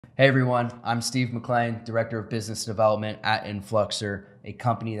Hey everyone, I'm Steve McLean, Director of Business Development at Influxer, a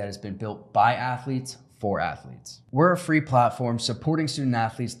company that has been built by athletes for athletes. We're a free platform supporting student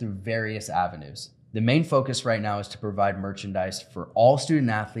athletes through various avenues. The main focus right now is to provide merchandise for all student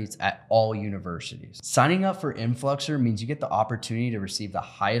athletes at all universities. Signing up for Influxer means you get the opportunity to receive the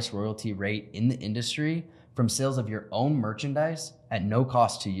highest royalty rate in the industry from sales of your own merchandise at no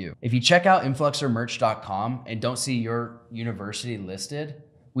cost to you. If you check out influxermerch.com and don't see your university listed,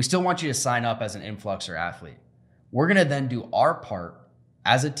 we still want you to sign up as an Influxer athlete. We're gonna then do our part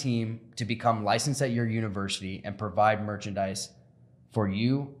as a team to become licensed at your university and provide merchandise for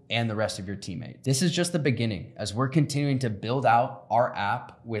you and the rest of your teammates. This is just the beginning as we're continuing to build out our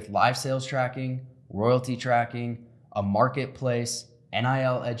app with live sales tracking, royalty tracking, a marketplace,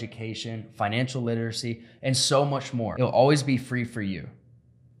 NIL education, financial literacy, and so much more. It'll always be free for you.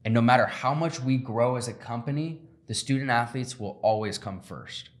 And no matter how much we grow as a company, the student athletes will always come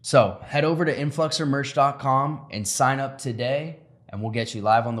first. So head over to influxermerch.com and sign up today, and we'll get you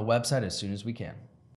live on the website as soon as we can.